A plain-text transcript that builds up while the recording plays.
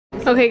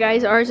Okay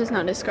guys, ours is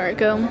not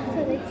escargot.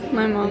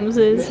 My mom's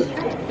is.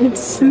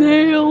 It's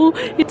snail.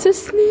 It's a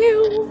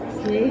snail.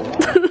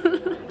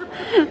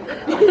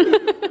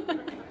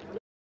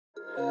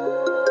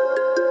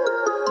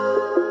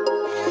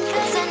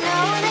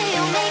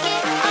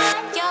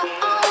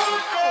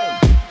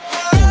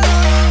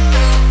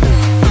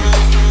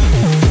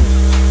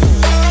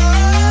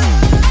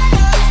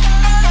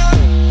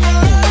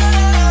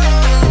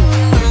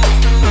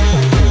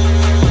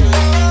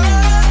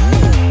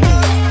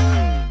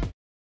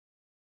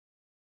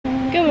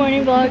 Good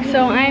morning vlog.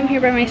 So I am here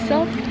by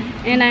myself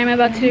and I'm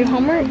about to do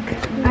homework.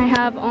 I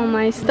have all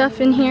my stuff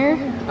in here.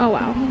 Oh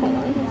wow, hold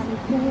on.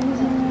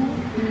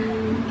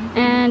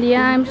 And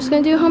yeah, I'm just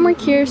gonna do homework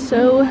here.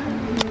 So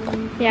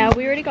yeah,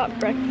 we already got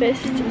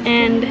breakfast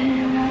and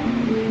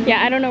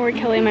yeah, I don't know where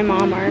Kelly and my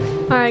mom are.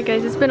 Alright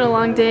guys, it's been a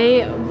long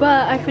day,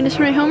 but I finished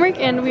my homework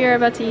and we are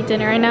about to eat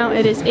dinner right now.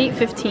 It is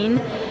 8:15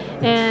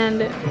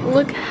 and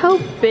look how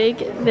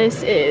big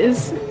this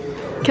is.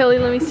 Kelly,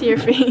 let me see your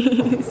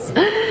face.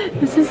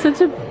 This is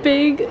such a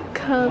big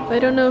cup. I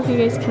don't know if you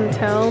guys can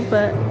tell,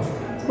 but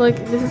look,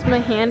 this is my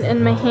hand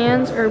and my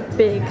hands are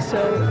big. So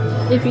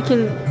if you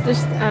can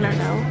just, I don't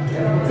know.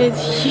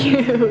 It's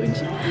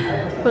huge.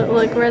 But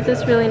look, we're at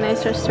this really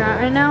nice restaurant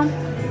right now.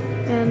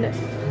 And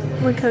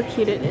look how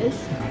cute it is.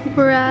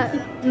 We're at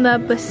La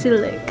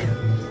Basilique.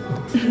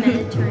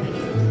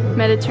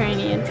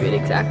 Mediterranean food,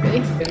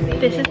 exactly.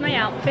 This is my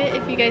outfit,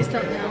 if you guys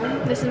don't know.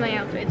 This is my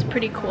outfit, it's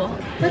pretty cool.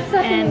 What's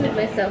that and with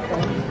my cell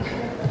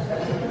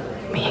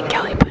phone? Me and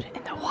Kelly put it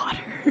in the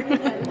water.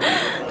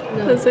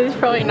 No. So it's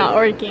probably not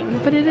working,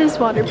 but it is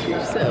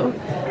waterproof, so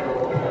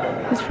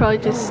it's probably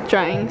just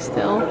drying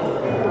still. I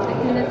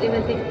cannot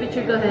even take a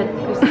picture, go ahead.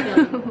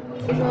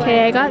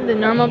 Okay, I got the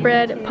normal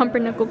bread,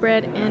 pumpernickel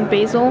bread, and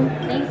basil.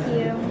 Thank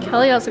you.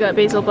 Kelly also got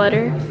basil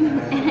butter.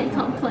 And I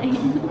don't play.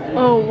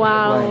 Oh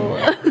wow.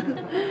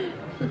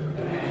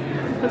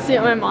 Let's see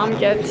what my mom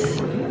gets.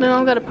 My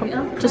mom got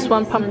just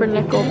one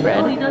pumpernickel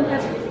bread. Oh, you don't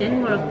have any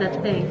more of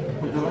that thing.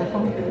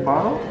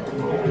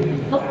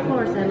 Of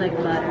course, I like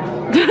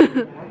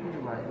butter.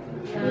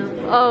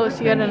 Oh,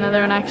 she got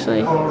another one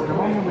actually.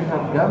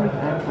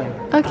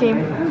 Okay,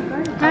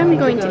 I'm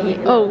going to eat.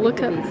 Oh,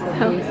 look at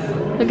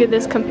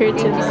this compared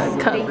to the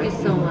cup. Thank you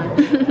so much.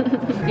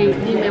 Do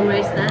you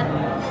memorize that?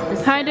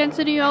 High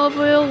density olive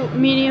oil,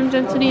 medium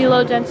density,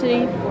 low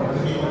density,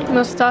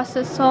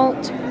 mustasa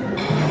salt,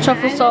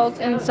 truffle salt,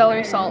 and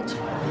celery salt.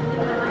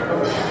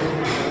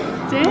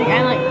 Dang,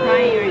 I'm like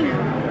crying right now.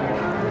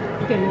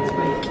 Okay, that's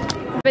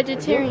fine.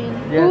 Vegetarian.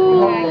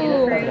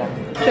 Ooh,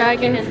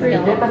 dragon fruit.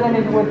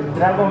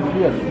 Dragon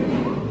fruit.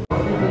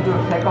 In your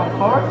second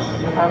course,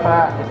 you have a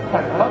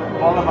escargot,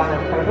 all of an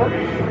escargot.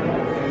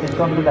 It's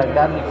going to be like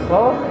garlic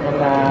sauce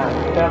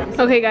and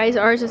Okay guys,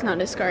 ours is not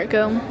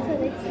escargot.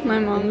 My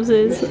mom's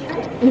is.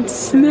 It's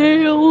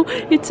snail.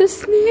 It's a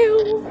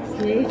snail.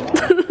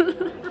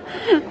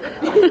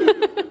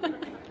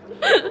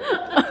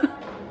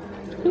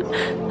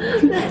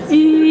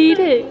 Eat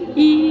it,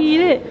 eat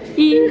it,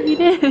 eat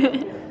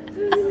it.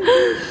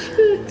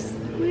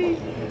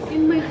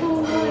 In my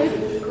whole life.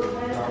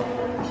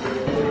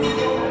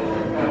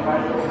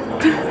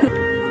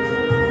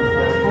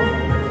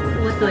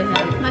 What do I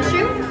have?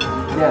 Mushroom?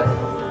 yes.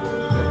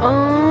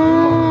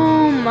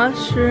 Oh,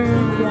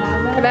 mushroom.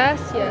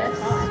 Gracias.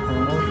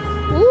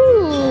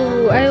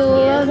 Ooh, I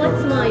love it.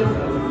 What's mine?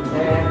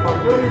 And for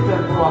you is the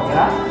foie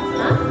gras.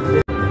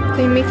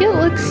 They make it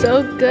look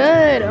so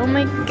good. Oh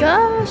my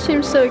gosh,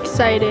 I'm so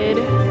excited.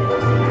 What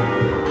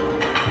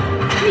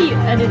are you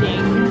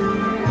editing?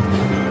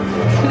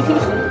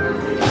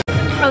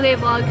 Okay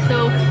vlog,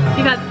 so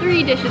we've had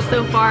 3 dishes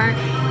so far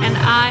and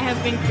I have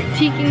been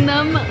critiquing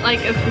them like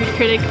a food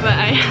critic, but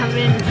I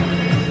haven't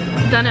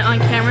done it on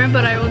camera,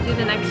 but I will do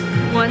the next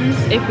ones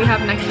if we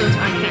have next ones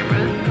on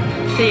camera.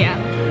 So yeah,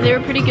 they were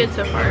pretty good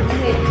so far.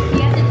 Okay,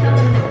 you have to tell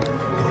them.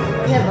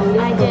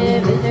 I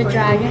did the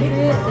dragon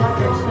fruit, the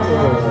first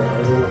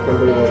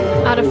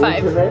one. Out of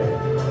 5. 4.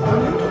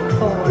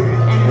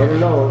 And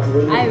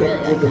I really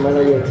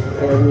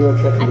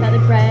liked it. I thought the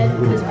bread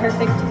was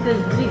perfect.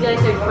 Because you guys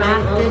are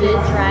trying all After the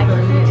this. dragon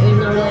fruit, it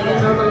was really good.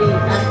 Normally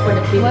ask for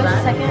the feedback. What was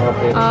the second?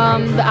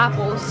 The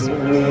apples. That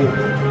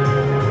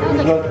was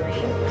like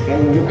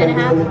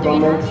 3.5,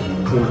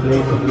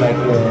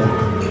 3.5.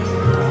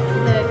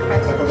 The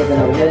crust was so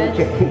good.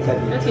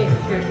 Okay,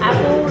 sure.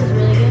 Apple was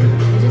really good.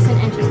 It's just an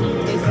interesting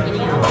taste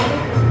eating apple.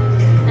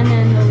 And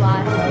then the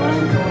last one,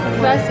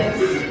 gracias.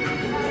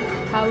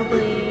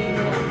 Probably a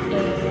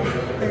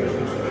 3.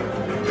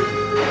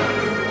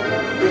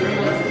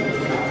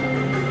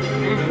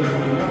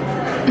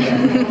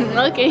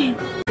 Okay.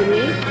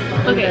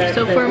 Okay,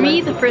 so for me,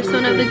 the first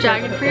one of the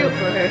dragon fruit,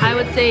 I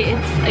would say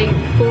it's a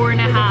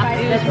 4.5.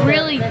 It was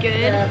really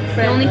good.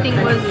 The only thing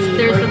was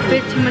there's a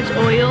bit too much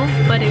oil,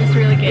 but it was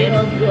really good.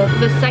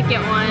 The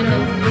second one,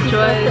 which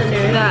was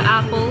the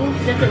apples,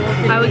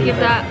 I would give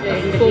that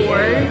a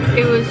 4.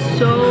 It was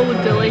so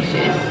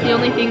delicious. The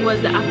only thing was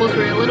the apples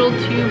were a little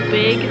too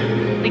big,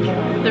 like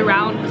the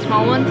round,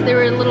 small ones. They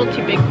were a little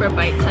too big for a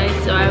bite size,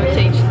 so I would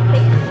say just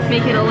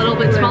make it a little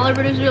bit smaller,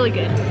 but it was really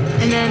good.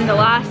 And then the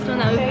last one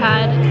that we've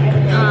had,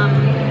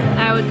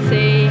 I would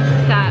say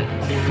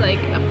that's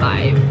like a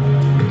 5.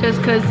 Just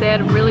because they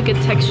had really good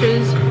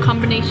textures,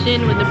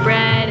 combination with the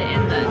bread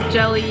and the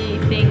jelly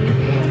thing.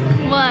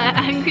 What?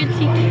 I'm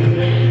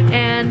critiquing.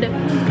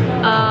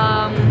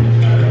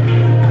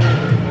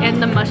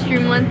 And the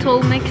mushroom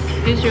lentil mix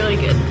is really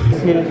good.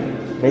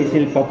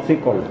 Basil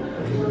popsicle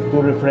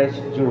to refresh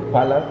your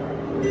palate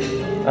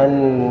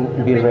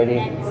and be ready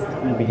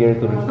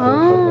to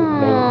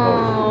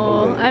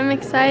Oh, I'm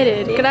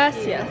excited.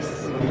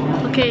 Gracias.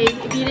 Okay,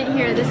 if you didn't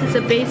hear, this is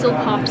a basil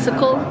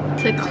popsicle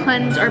to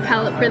cleanse our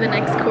palate for the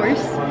next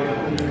course.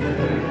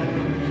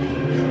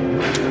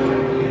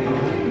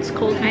 It's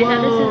cold. I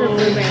know this is a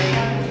blueberry.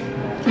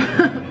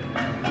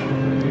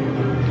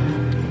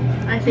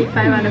 I say 5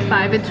 out of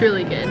 5. It's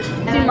really good.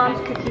 Your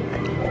mom's cookie.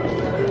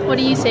 What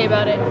do you say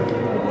about it?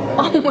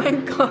 Oh my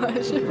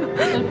gosh.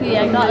 Okay,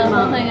 I got the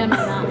whole thing in my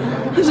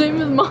mouth. Same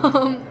with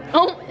mom.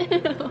 Oh, ew.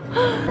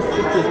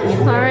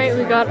 Alright,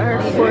 we got our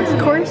 4th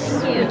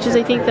course, which is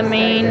I think the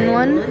main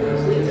one.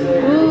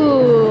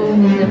 Ooh.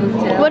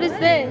 What is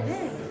this?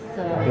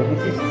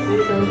 This is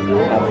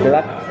a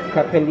black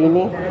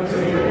capellini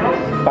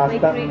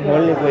pasta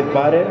only with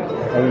butter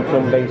and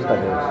some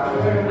vegetables.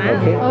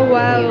 Okay? Oh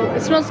wow,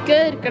 it smells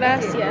good.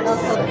 Gracias.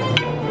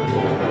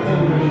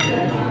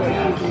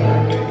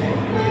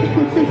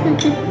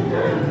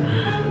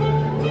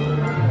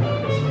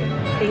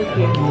 Thank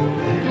you.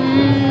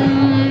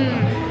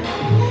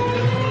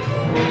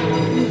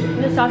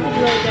 The sauce is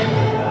really good.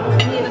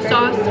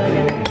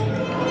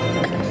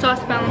 The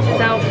sauce balances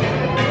out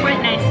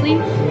quite nicely.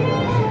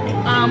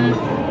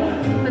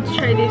 Let's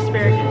try the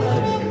asparagus.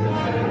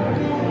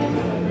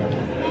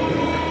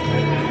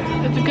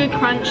 It's a good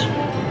crunch.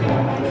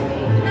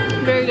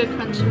 Very good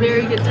crunch,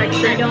 very good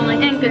texture. I don't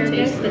like and good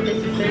asparagus, taste. but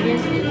this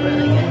asparagus is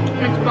really good.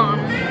 It's bomb.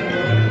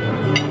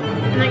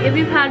 And like if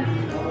you've had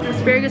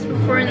asparagus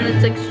before and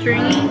it's like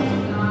stringy,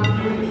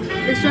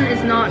 this one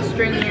is not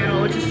stringy at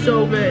all, which is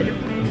so good.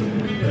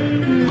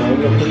 Now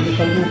we'll put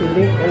something to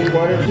drink and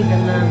water.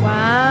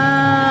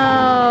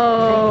 Wow.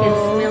 I can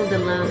smell the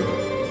lamb.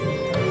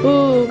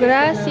 Ooh,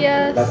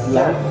 gracias. That's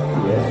lamb?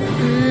 Yes.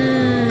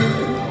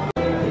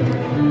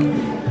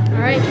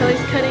 Alright,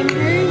 Kelly's cutting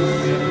hers.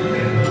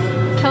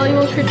 Kelly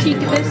will critique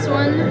this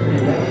one.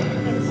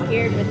 I'm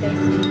scared with this.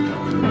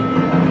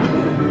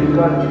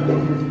 Because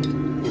this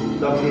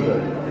is lovely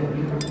good.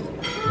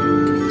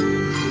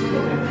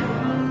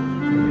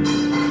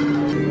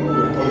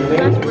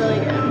 That's really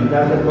good.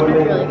 That's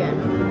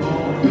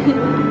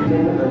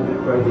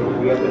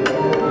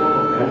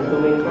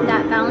Really good.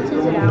 That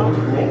balances it out.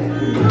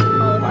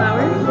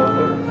 Cauliflower.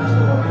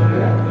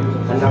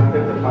 And after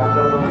the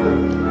pasta,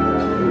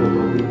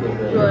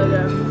 Really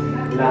good.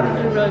 lamb.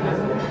 Really good.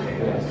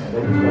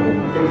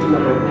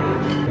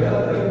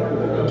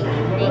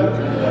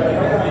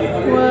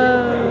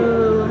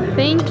 Whoa.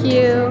 Thank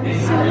you.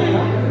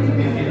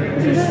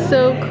 This is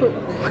so cool.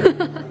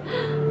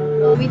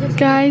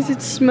 Guys,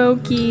 it's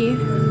smoky.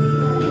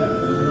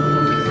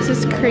 This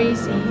is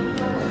crazy.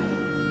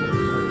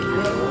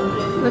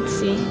 Let's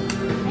see.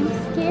 I'm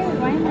scared.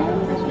 Why am I?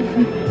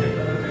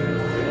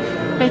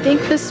 I think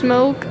the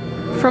smoke,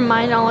 from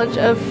my knowledge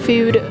of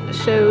food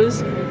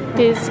shows,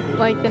 is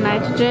like the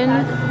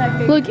nitrogen.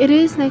 Look, it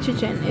is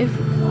nitrogen.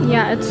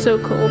 Yeah, it's so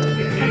cold.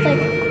 That's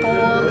like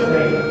cold.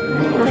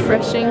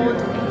 Refreshing.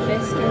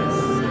 Hibiscus.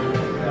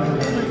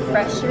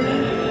 Refresher.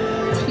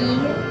 Tea.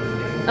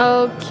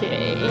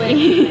 Okay.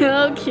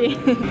 Okay.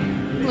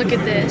 Look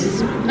at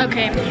this.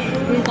 Okay,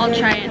 I'll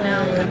try it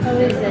now. How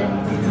is it?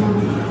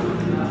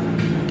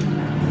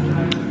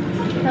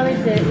 How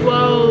is it?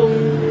 Whoa.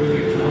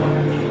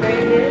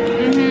 Very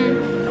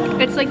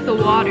good. It's like the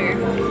water,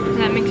 and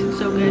that makes it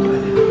so good.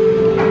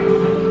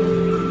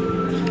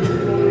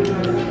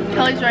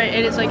 Kelly's right,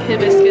 it is like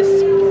hibiscus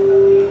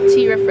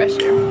tea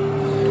refresher.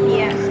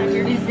 Yes.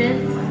 Is this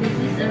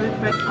a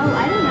refresher? Oh,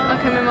 I don't know.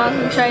 Okay, my mom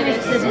can try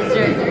It's this. a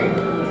dessert.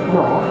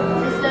 No.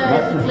 It's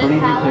That's a a lip pretty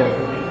palette.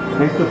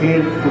 It's to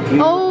clean.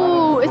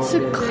 Oh, it's a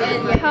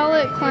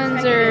palette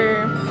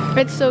cleanser.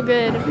 It's so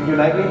good. Did you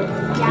like it?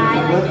 Yeah, I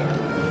like it.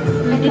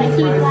 It's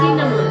like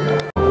cinnamon.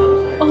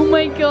 Oh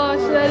my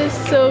gosh, that is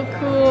so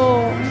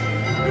cool.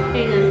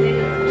 Hang on.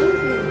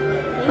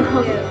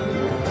 Thank you.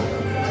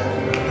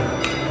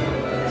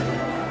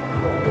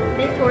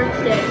 They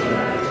torched it.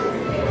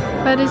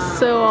 That is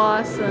so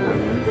awesome.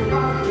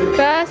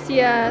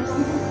 Gracias.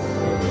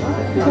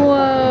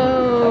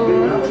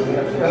 Whoa.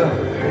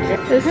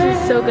 This is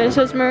so good.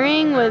 So it's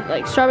meringue with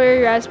like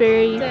strawberry,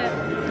 raspberry,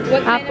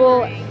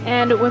 apple,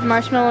 and with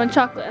marshmallow and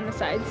chocolate on the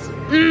sides.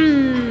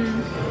 Mmm.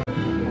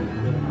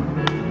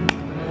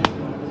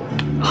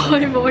 Oh,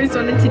 I've always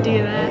wanted to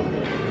do that.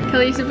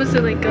 Kelly, you're supposed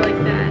to like go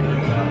like that.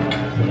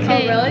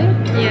 Okay. Oh, really?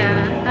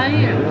 Yeah. How do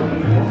you?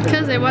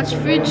 Because I watch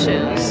food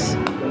shows.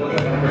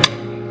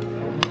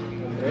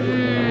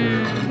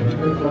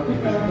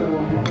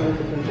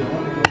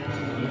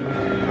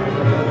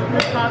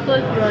 The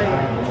chocolate's really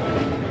good.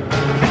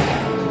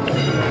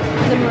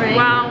 The meringue.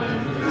 Wow.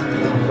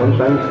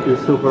 Sometimes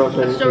it's too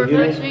frozen. So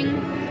refreshing.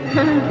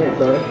 Okay,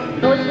 sorry.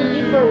 No, it's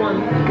only for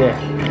one. Yes.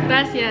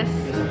 Gracias.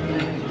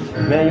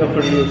 May I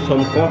offer you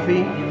some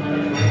coffee?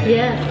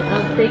 Yes,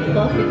 I'll take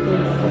coffee,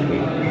 please.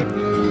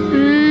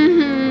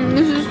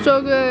 This is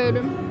so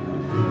good.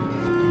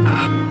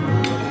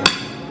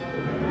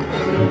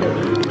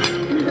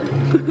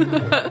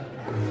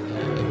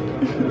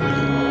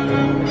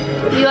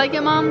 You like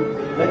it, Mom?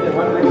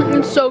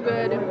 It's so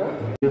good.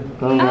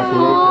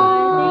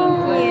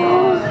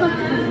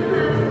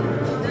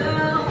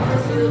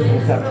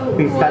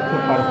 Pistachio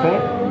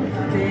parfait.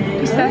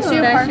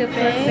 Pistachio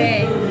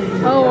parfait.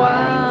 Oh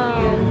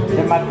wow.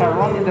 The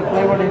macaroni, the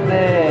flavor is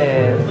the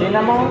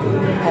cinnamon,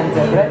 and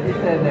the bread is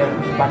the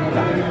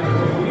vanilla.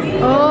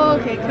 Oh,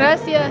 okay,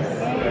 gracias.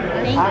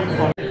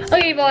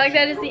 Okay, vlog,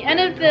 that is the end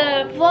of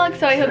the vlog,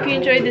 so I hope you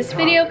enjoyed this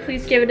video.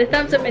 Please give it a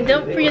thumbs up and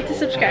don't forget to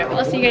subscribe.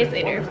 I'll see you guys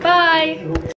later. Bye!